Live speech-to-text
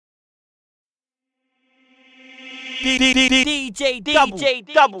DJ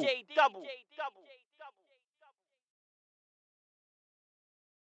DUBL.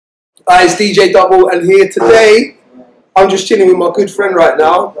 Hi, it's DJ DUBL, and here today, I'm just chilling with my good friend right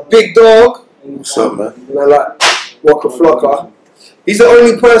now, Big Dog. What's up, man? And I like Waka Flocka. He's the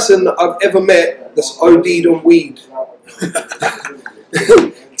only person that I've ever met that's OD'd on weed.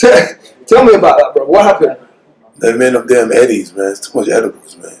 Tell me about that, bro. What happened? They made them damn eddies, man. It's too much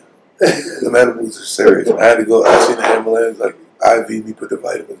edibles, man. Them edibles are serious. I had to go. I seen the ambulance, like IV me, put the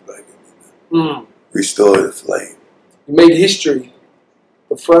vitamins back in me, restore the flame. You made history.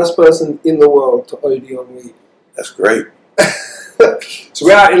 The first person in the world to OD on weed. That's great. So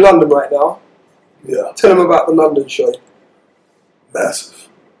we're out in London right now. Yeah. Tell them about the London show. Massive.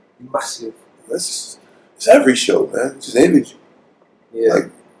 Massive. It's every show, man. It's just energy. Yeah.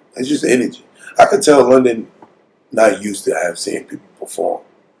 Like, it's just energy. I could tell London not used to have seeing people perform.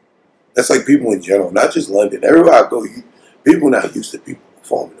 That's like people in general, not just London. Everywhere I go, people not used to people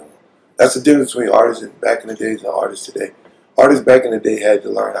performing. That's the difference between artists back in the days and artists today. Artists back in the day had to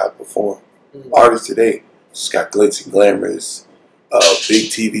learn how to perform. Artists today just got glitz and glamorous, big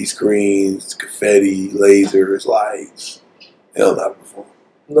TV screens, confetti, lasers, lights. They don't know how to perform.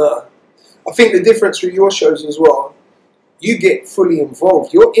 No. I think the difference with your shows as well, you get fully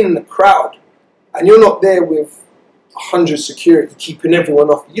involved. You're in the crowd, and you're not there with 100 security keeping everyone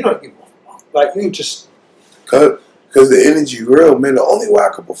off. You don't give a fuck. Like, you just... Because the energy real, man. The only way I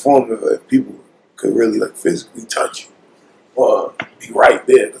could perform is if people could really, like, physically touch you or be right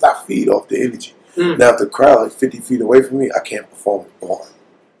there, because I feed off the energy. Now, if the crowd like 50 feet away from me, I can't perform as hard.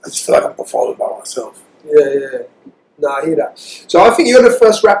 I just feel like I'm performing by myself. Yeah. No, I hear that. So I think you're the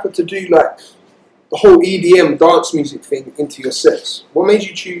first rapper to do, like, the whole EDM dance music thing into your sets. What made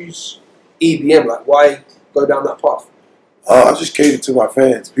you choose EDM? Like, why go down that path? I just catered to my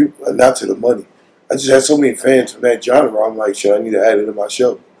fans, people, not to the money. I just had so many fans from that genre. I'm like, shit, I need to add it to my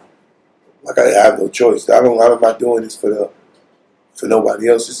show. Like, I have no choice. I'm not doing this for nobody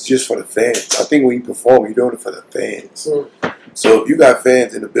else. It's just for the fans. I think when you perform, you're doing it for the fans. So if you got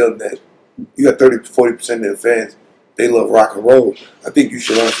fans in the building that you got 30-40% of the fans, they love rock and roll. I think you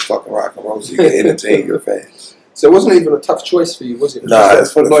should learn to fucking rock and roll so you can entertain your fans. So it wasn't even a tough choice for you, was it? Nah,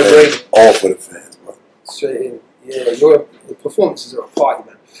 it's for the fans. All for the fans, bro. Straight in. Yeah, your performances are a party,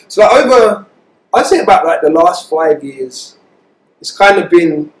 man. So like I'd say about like the last 5 years, it's kind of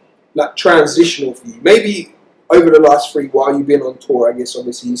been like transitional for you. Maybe over the last 3 while you've been on tour, I guess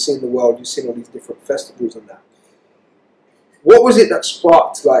obviously you've seen the world, you've seen all these different festivals and that. What was it that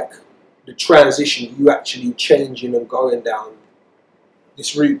sparked like the transition, you actually changing and going down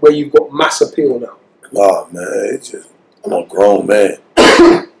this route where you've got mass appeal now? Oh man, it's just, I'm a grown man.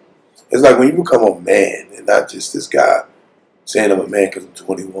 It's like when you become a man and not just this guy saying I'm a man because I'm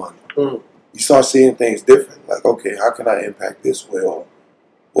 21. You start seeing things different. Like, okay, how can I impact this way? Or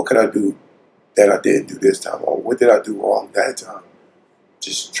what can I do that I didn't do this time? Or what did I do wrong that time?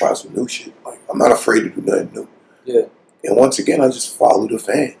 Just try some new shit. Like, I'm not afraid to do nothing new. Yeah. And once again, I just follow the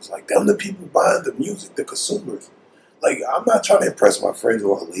fans. Like, them the people buying the music, the consumers. Like, I'm not trying to impress my friends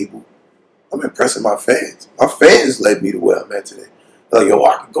or a label. I'm impressing my fans. My fans led me to where I'm at today. They're like, yo,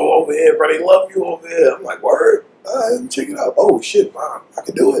 I can go over here, bro. They love you over here. I'm like, word. All right, check it out. Oh, shit, wow. I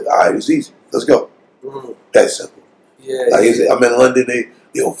can do it. All right, it's easy. Let's go. That's simple. Yeah. Like, I'm in London.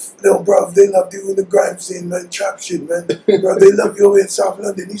 Yo, bro, they love you in the grime scene, man. Trap shit, man. Bro, they love you over in South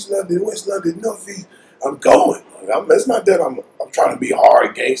London, East London, West London, North East. I'm going. It's not that I'm trying to be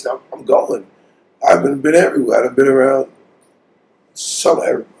hard gangster. I'm going. I've been everywhere. I've been around some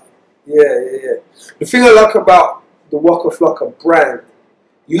everybody. Yeah. The thing I like about the Waka Flocka brand,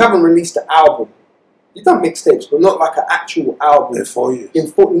 you haven't released an album. You've done mixtapes, but not like an actual album. In 4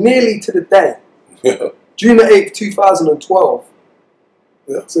 years. Nearly to the day. Yeah. June the 8th, 2012.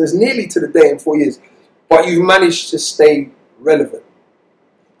 Yeah. So it's nearly to the day in 4 years. But you've managed to stay relevant.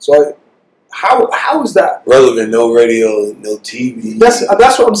 So how is that? Relevant, no radio, no TV. That's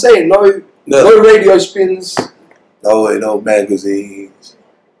what I'm saying. No radio spins. No magazines.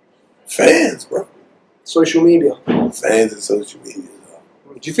 Fans, bro. Social media. Fans and social media.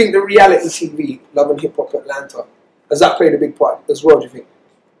 Do you think the reality TV, Love and Hip Hop Atlanta, has that played a big part as well, do you think?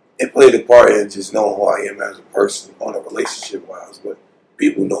 It played a part in just knowing who I am as a person on a relationship wise, but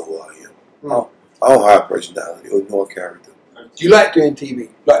people know who I am. I don't have personality or no character. Do you like doing TV?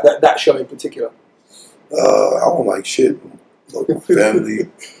 Like that show in particular? I don't like shit. Family,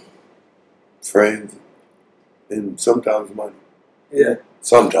 friends, and sometimes money. Yeah.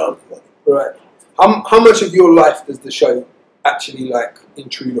 Sometimes money. Right. How much of your life does the show actually like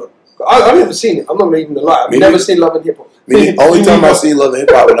intrude on? I've never seen it. I'm not even gonna lie. I've never seen Love and Hip Hop. The only time I seen Love and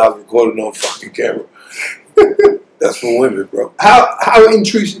Hip Hop when I was recording on fucking camera. That's for women, bro. How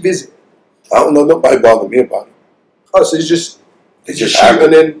intrusive is it? I don't know. Nobody bothered me about it. Oh, so it's just shoot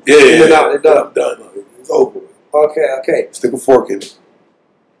and then in and out. They're done. I'm done. It's over. Okay. Stick a fork in it.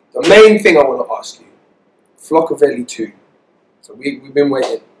 The main thing I want to ask you, Flockaveli 2. So we've been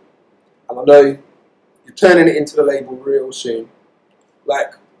waiting, and I know you're turning it into the label real soon.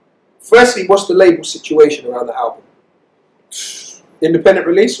 Like, firstly, what's the label situation around the album? Independent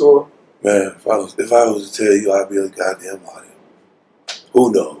release or? Man, if I was to tell you, I'd be a goddamn liar.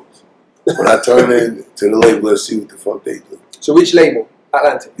 Who knows? When I turn in to the label, let's see what the fuck they do. So which label?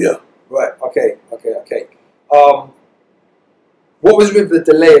 Atlantic? Yeah. Right, okay. What was with the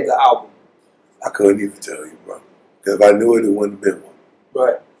delay of the album? I couldn't even tell you, bro. Because if I knew it, it wouldn't have been one.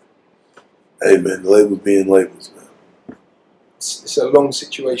 Right. Hey, man, the labels being labels, man. It's a long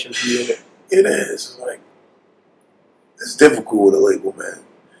situation for you, isn't it? It is. It's difficult with a label, man.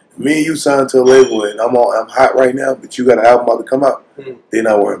 Me and you signed to a label, and I'm hot right now, but you got an album about to come out. They're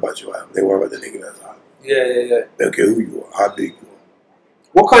not worried about your album. They worry about the nigga that's hot. Yeah. They don't care who you are, how big you are.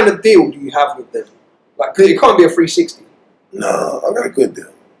 What kind of deal do you have with them? Like, cause it can't be a 360. No, I got a good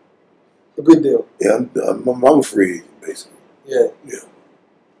deal. A good deal? Yeah, I'm a free agent, basically. Yeah.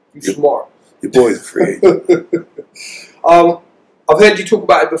 You're smart. Your boy's a free agent. I've heard you talk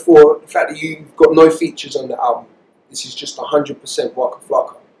about it before, the fact that you've got no features on the album. This is just 100% Waka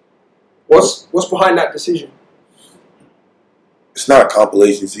Flocka. What's behind that decision? It's not a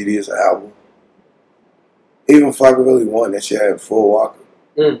compilation CD, it's an album. Even Flockaveli 1, that shit had full Waka.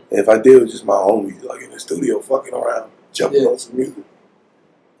 And if I did it with just my homies, like in the studio fucking around, jumping on some music.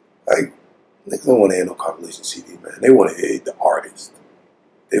 Like, niggas don't want to hear no compilation CD, man. They want to hear the artist.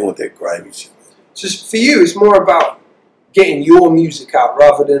 They want that grimy shit. Just for you, it's more about getting your music out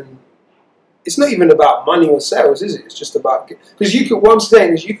rather than. It's not even about money or sales, is it? It's just about because what I'm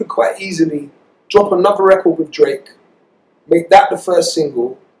saying is you could quite easily drop another record with Drake, make that the first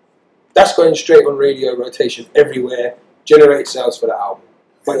single, that's going straight on radio rotation everywhere, generate sales for the album.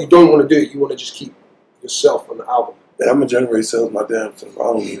 But you don't want to do it. You want to just keep yourself on the album. Man, I'm gonna generate sales my damn self. I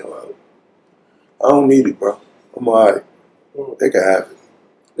don't need no album. I don't need it, bro. I'm alright. They can have it.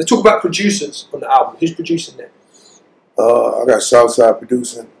 Let's talk about producers on the album. Who's producing there? I got Southside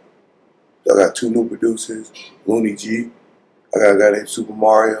producing. I got 2 new producers. Looney G. I got a guy named Super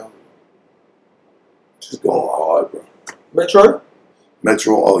Mario. Just going hard, bro. Metro?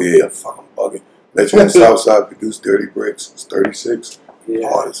 Oh yeah, fucking bugging. Metro and Southside produced 30 Bricks. It's 36. Yeah.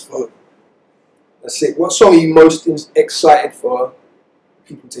 Hard as fuck. That's it. What song are you most excited for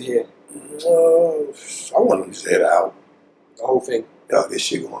people to hear? I want them to hear the album. The whole thing. Y'all, this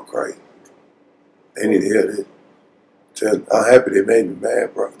shit going crazy. They need to hear this. I'm happy they made me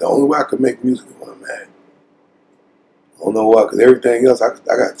mad, bro. The only way I could make music is when I'm mad. I don't know why, because everything else, I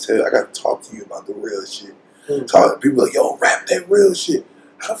got to talk to you about the real shit. So people like, yo, rap that real shit.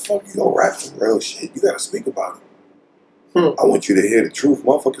 How the fuck you gonna rap some real shit? You gotta speak about it. I want you to hear the truth.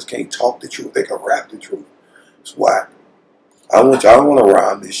 Motherfuckers can't talk the truth. They can rap the truth. It's whack. I don't want to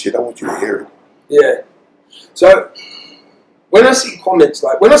rhyme this shit. I want you to hear it. Yeah. So, when I see comments,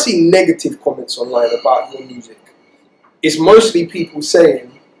 like, when I see negative comments online about your music, it's mostly people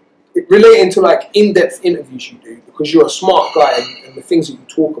saying, relating to like in-depth interviews you do, because you're a smart guy and the things that you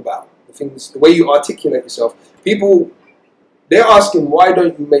talk about, the way you articulate yourself, people, they're asking, why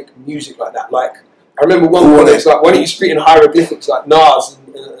don't you make music like that? Like, I remember one comment, like, why don't you speak in hieroglyphics like Nas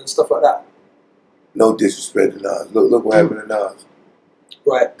and stuff like that? No disrespect to Nas. Look what happened to Nas.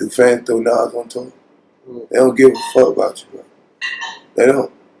 Right. Do fans throw Nas on tour? They don't give a fuck about you, bro. They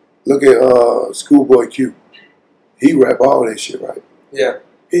don't. Look at Schoolboy Q. He rap all that shit, right? Yeah.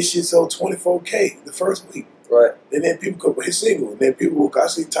 His shit sold 24K the first week. Right. And then people his single. And then people, I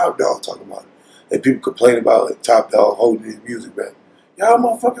see Top Dog talking about it. And people complain about Top Dog holding his music back. Y'all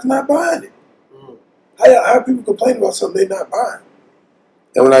motherfuckers not buying it. How people complain about something they not buying?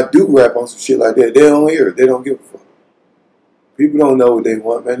 And when I do rap on some shit like that, they don't hear it. They don't give a fuck. People don't know what they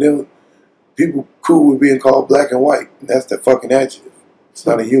want, man. People cool with being called black and white. And that's the fucking adjective. It's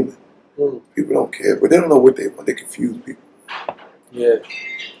not a human. People don't care. But they don't know what they want. They confuse people. Yeah.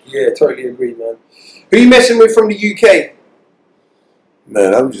 Yeah, totally agree, man. Who you messing with from the UK?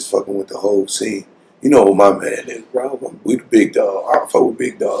 Man, I'm just fucking with the whole scene. You know who my man is, bro. We the big dog. I fuck with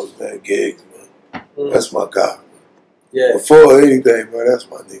big dogs, man. Gigs, man. That's my guy. Yeah. Before anything, bro, that's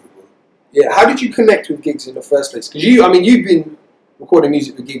my nigga, bro. Yeah. How did you connect with Gigs in the first place? Because you've been recording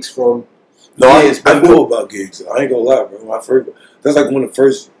music with Gigs from years. I know about Gigs. I ain't gonna lie, bro. That's like one of the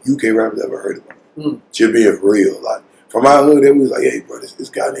first UK rappers I ever heard about. Just being real. Like, from my hood, they was like, hey, bro, this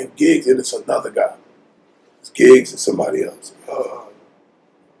guy named Gigs, and it's another guy. It's Gigs and somebody else.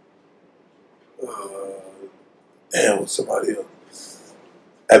 and with somebody else.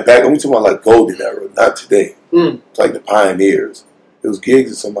 And back, I'm talking about like golden era, not today. It's like the pioneers. It was Gigs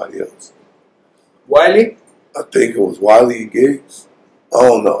and somebody else. Wiley? I think it was Wiley and Gigs. I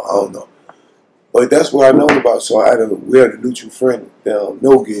don't know. But that's what I know about. So we had a mutual friend down,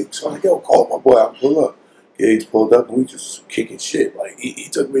 no Gigs. So I'm like, yo, call my boy, I'll pull up. Gigs pulled up and we just kicking shit. Like he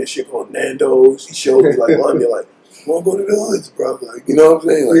took me to shit on Nando's. He showed me like London, like, wanna go to the hoods, bro? Like, you know what I'm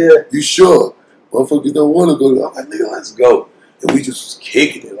saying? Like, you sure? Motherfuckers don't wanna go to. I'm like, nigga, let's go. And we just was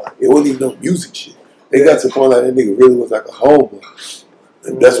kicking it. Like, it wasn't even no music shit. They got to the point like that nigga really was like a homeboy.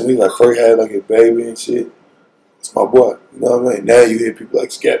 And that's when we like first had like a baby and shit. It's my boy. You know what I mean? Now you hear people like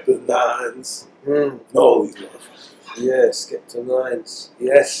Skepta, Nines, and all these motherfuckers. Yeah, Skepta, Nines.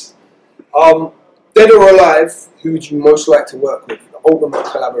 Yes. Dead or alive, who would you most like to work with? The ultimate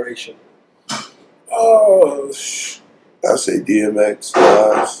collaboration. Oh, I'd say DMX,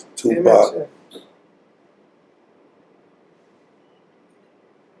 Nas, Tupac. DMX,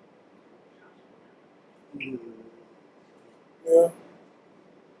 yeah.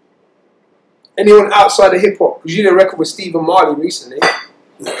 Anyone outside of hip hop? Because you did a record with Stephen Marley recently.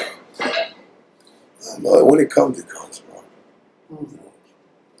 No, when it comes, bro.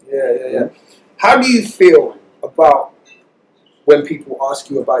 Yeah. How do you feel about when people ask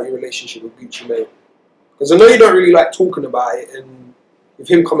you about your relationship with Gucci Mane? Because I know you don't really like talking about it, and with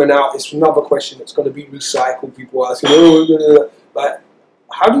him coming out, it's another question that's going to be recycled. People asking, like,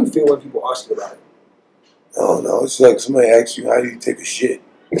 how do you feel when people ask you about it? I don't know. It's like somebody asks you, how do you take a shit?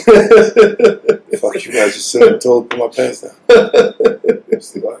 Fuck you guys, just sit and told put my pants down.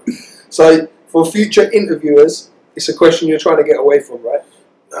 So for future interviewers, it's a question you're trying to get away from, right?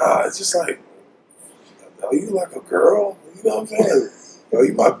 Nah, it's just like, are you like a girl? You know what I'm saying? Are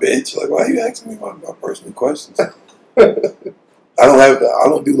you my bitch? Like, why are you asking me my personal questions? I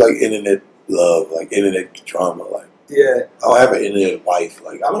don't do like internet love, like internet drama. Like, yeah, I don't have an internet wife.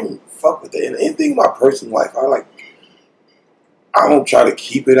 Like, I don't fuck with the internet. Anything in my personal life, I don't try to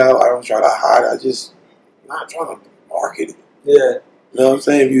keep it out. I don't try to hide. I just not trying to market it. Yeah. You know what I'm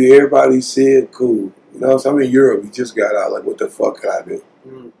saying? If you hear everybody say it, cool. You know what I'm saying? I'm in Europe. We just got out. Like, what the fuck could I do?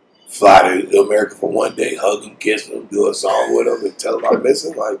 Fly to America for one day, hug him, kiss him, do a song with him, and tell him I'm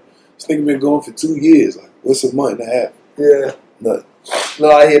missing. Like, this nigga been going for 2 years. Like, what's a month and a half? Yeah. Nothing.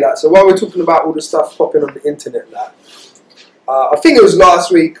 No, I hear that. So while we're talking about all the stuff popping on the internet, like, I think it was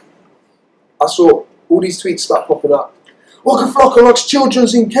last week, I saw all these tweets start popping up. Waka Flocka locks children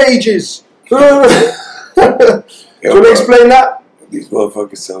in cages. Do you want to explain that? These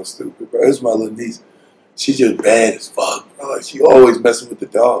motherfuckers sound stupid, bro. This is my little niece. She just bad as fuck, bro. Like, she always messing with the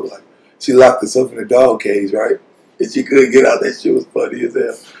dog. Like, she locked us up in the dog cage, right? And she couldn't get out. That shit was funny as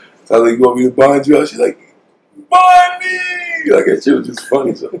hell. So I was like, you want me to bind you out? She's like, bind me! Like, that shit was just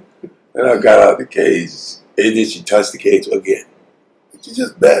funny. So, and I got out the cage, and then she touched the cage again. She's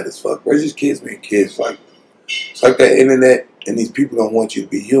just bad as fuck, bro. It's just kids being kids. Like, it's like that internet, and these people don't want you to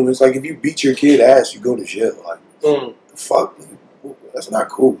be human. It's like if you beat your kid ass, you go to jail. Like, the fuck? That's not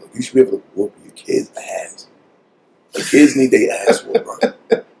cool. Like, you should be able to whoop your kid's ass. The kids need their ass whooped, bro.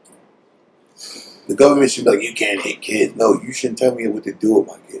 The government should be like, you can't hit kids. No, you shouldn't tell me what to do with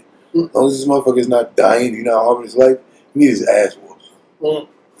my kid. As long as this motherfucker's not dying, you know how hard his life, he needs his ass whooped.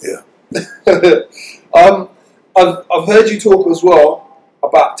 Yeah. I've heard you talk as well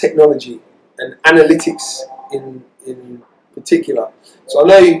about technology and analytics in particular. So I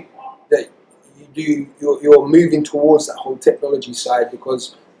know that you're moving towards that whole technology side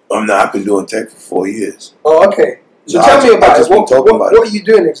because I've been doing tech for 4 years. Oh, okay. So no, tell me about it. What it. are you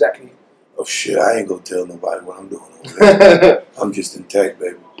doing exactly? Oh shit, I ain't gonna tell nobody what I'm doing over there. I'm just in tech,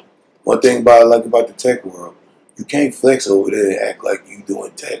 baby. One thing I like about the tech world, you can't flex over there and act like you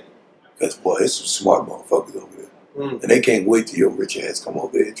doing tech. Because, boy, there's some smart motherfuckers over there. And they can't wait till your rich ass come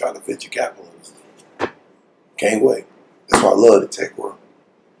over there and try to fit your capital. Can't wait. That's why I love the tech world.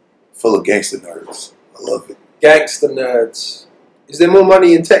 Full of gangster nerds. I love it. Gangster nerds. Is there more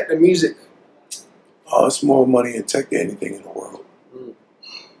money in tech than music? Oh, it's more money in tech than anything in the world.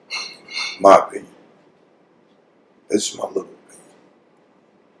 My opinion. That's just my little opinion.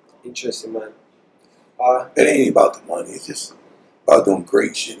 Interesting, man. It ain't about the money. It's just about doing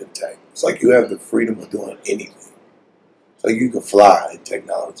great shit in tech. It's like you have the freedom of doing anything. It's like you can fly in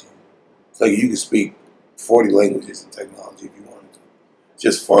technology. It's like you can speak 40 languages in technology if you wanted to. It's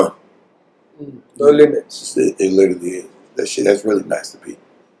just fun. No limits. It literally is. That's really nice to be.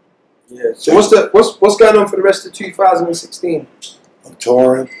 Yeah. So what's going on for the rest of 2016? I'm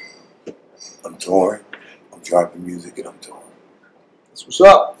touring. I'm dropping music and I'm touring. That's what's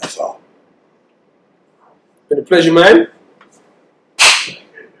up. That's all. Been a pleasure, man.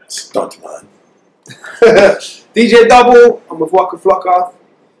 Stunt man. DJ Double, I'm with Waka Flocka.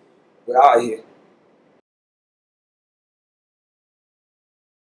 We're out of here.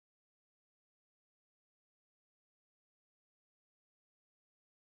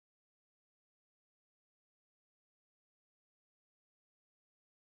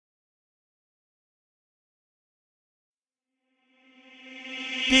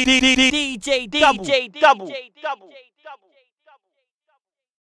 DJ DUBL.